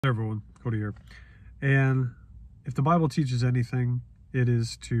Everyone, Cody here. And if the Bible teaches anything, it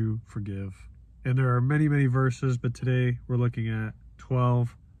is to forgive. And there are many, many verses, but today we're looking at Romans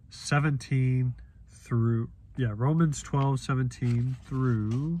 12:17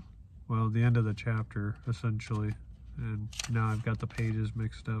 through, well, the end of the chapter, essentially. And now I've got the pages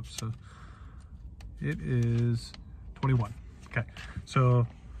mixed up, so it is 21. Okay, so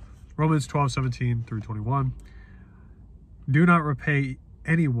Romans 12:17 through 21. Do not repay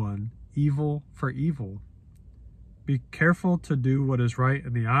anyone evil for evil. Be careful to do what is right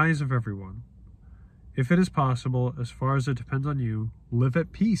in the eyes of everyone. If it is possible, as far as it depends on you, live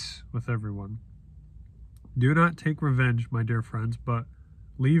at peace with everyone. Do not take revenge, my dear friends, but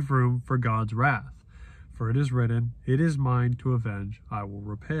leave room for God's wrath. For it is written, "It is mine to avenge, I will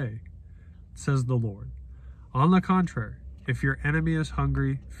repay," says the Lord. On the contrary, if your enemy is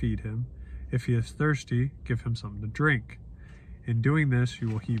hungry, feed him. If he is thirsty, give him something to drink. In doing this, you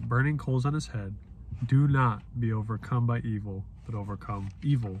will heap burning coals on his head. Do not be overcome by evil, but overcome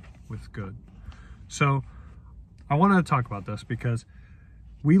evil with good. So I want to talk about this because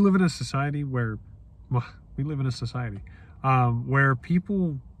we live in a society where, where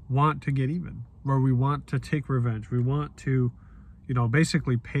people want to get even, where we want to take revenge. We want to,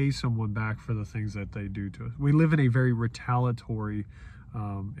 basically pay someone back for the things that they do to us. We live in a very retaliatory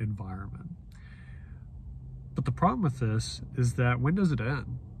environment. But the problem with this is that when does it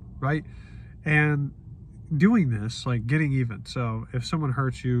end, right? And doing this, like getting even. So if someone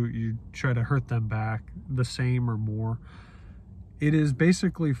hurts you, you try to hurt them back the same or more. It is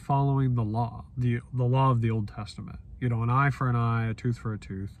basically following the law, the law of the Old Testament. An eye for an eye, a tooth for a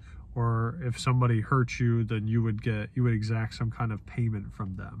tooth. Or if somebody hurts you, then you would exact some kind of payment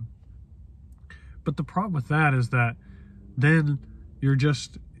from them. But the problem with that is that then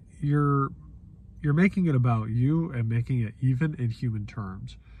you're making it about you and making it even in human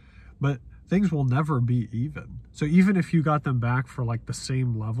terms. But things will never be even. So even if you got them back for like the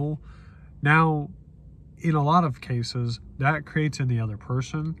same level, now in a lot of cases, that creates in the other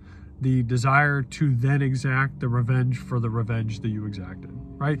person the desire to then exact the revenge for the revenge that you exacted,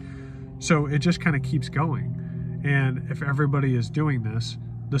 right? So it just kind of keeps going. And if everybody is doing this,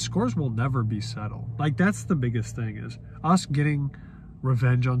 the scores will never be settled. Like that's the biggest thing, is us getting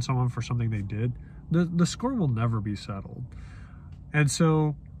revenge on someone for something they did. The score will never be settled. And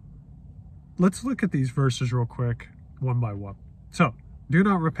so let's look at these verses real quick, one by one. So, do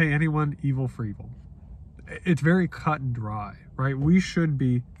not repay anyone evil for evil. It's very cut and dry, right? We should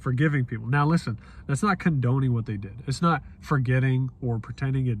be forgiving people. Now listen, that's not condoning what they did. It's not forgetting or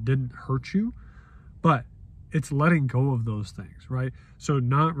pretending it didn't hurt you, but it's letting go of those things, right? So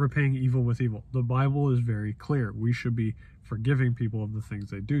not repaying evil with evil. The Bible is very clear. We should be forgiving people of the things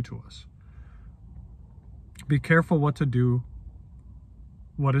they do to us. Be careful to do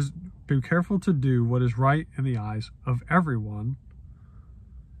what is right in the eyes of everyone.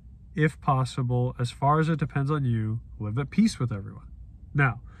 If possible, as far as it depends on you, live at peace with everyone.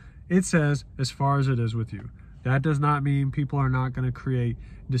 Now, it says, as far as it is with you. That does not mean people are not going to create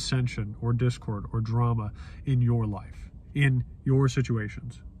dissension or discord or drama in your life, in your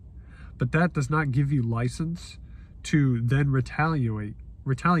situations. But that does not give you license to then retaliate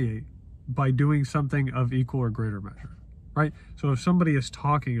by doing something of equal or greater measure, right? So if somebody is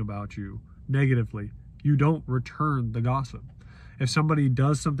talking about you negatively, you don't return the gossip. If somebody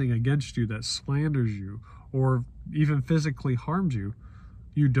does something against you that slanders you or even physically harms you,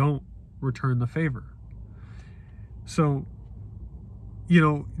 you don't return the favor. So,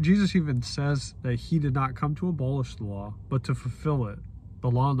 Jesus even says that he did not come to abolish the law, but to fulfill it,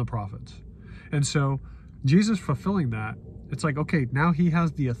 the law and the prophets. And so Jesus fulfilling that, it's like, okay, now he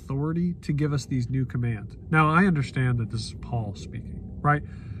has the authority to give us these new commands. Now, I understand that this is Paul speaking, right?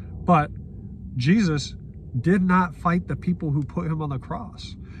 But Jesus did not fight the people who put him on the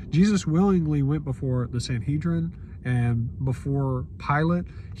cross. Jesus willingly went before the Sanhedrin and before Pilate.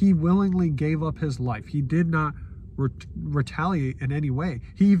 He willingly gave up his life. He did not retaliate in any way.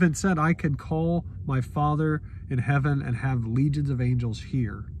 He even said, I could call my Father in heaven and have legions of angels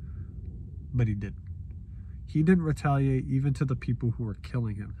here. But he didn't. He didn't retaliate even to the people who were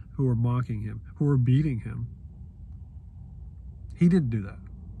killing him, who were mocking him, who were beating him. He didn't do that.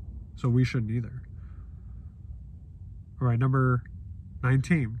 So we shouldn't either. All right, number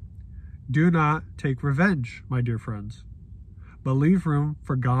 19. Do not take revenge, my dear friends, but leave room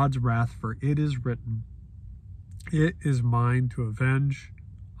for God's wrath, for it is written, "It is mine to avenge,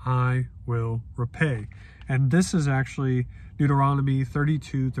 I will repay." And this is actually Deuteronomy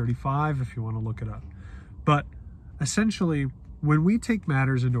 32:35, if you want to look it up. But essentially, when we take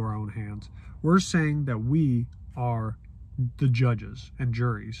matters into our own hands, we're saying that we are the judges and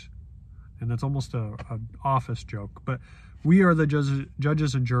juries. And that's almost a office joke, but we are the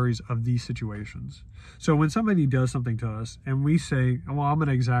judges and juries of these situations. So when somebody does something to us and we say, well, I'm going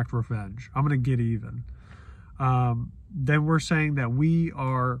to exact revenge, I'm going to get even, then we're saying that we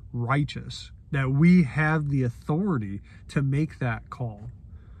are righteous, that we have the authority to make that call.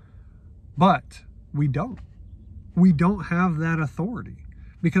 But we don't. We don't have that authority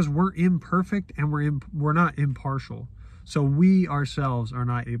because we're imperfect and we're not impartial. So we ourselves are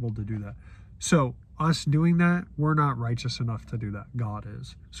not able to do that. So us doing that, we're not righteous enough to do that. God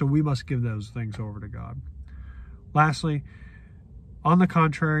is. So we must give those things over to God. Lastly, on the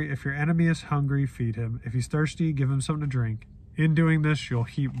contrary, if your enemy is hungry, feed him. If he's thirsty, give him something to drink. In doing this, you'll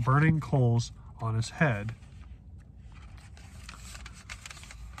heap burning coals on his head.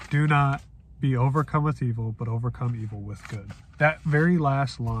 Do not be overcome with evil, but overcome evil with good. That very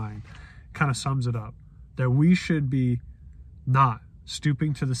last line kind of sums it up. That we should be not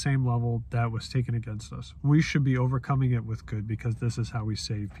stooping to the same level that was taken against us. We should be overcoming it with good, because this is how we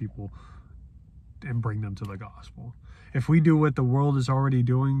save people and bring them to the gospel. If we do what the world is already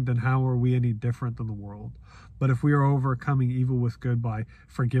doing, then how are we any different than the world? But if we are overcoming evil with good by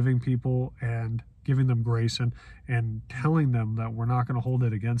forgiving people and giving them grace and telling them that we're not going to hold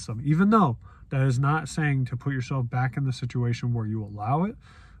it against them, even though that is not saying to put yourself back in the situation where you allow it,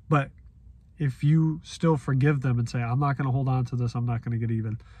 but if you still forgive them and say, I'm not going to hold on to this, I'm not going to get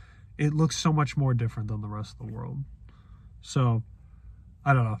even, it looks so much more different than the rest of the world. So,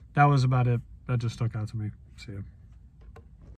 I don't know. That was about it. That just stuck out to me. See ya.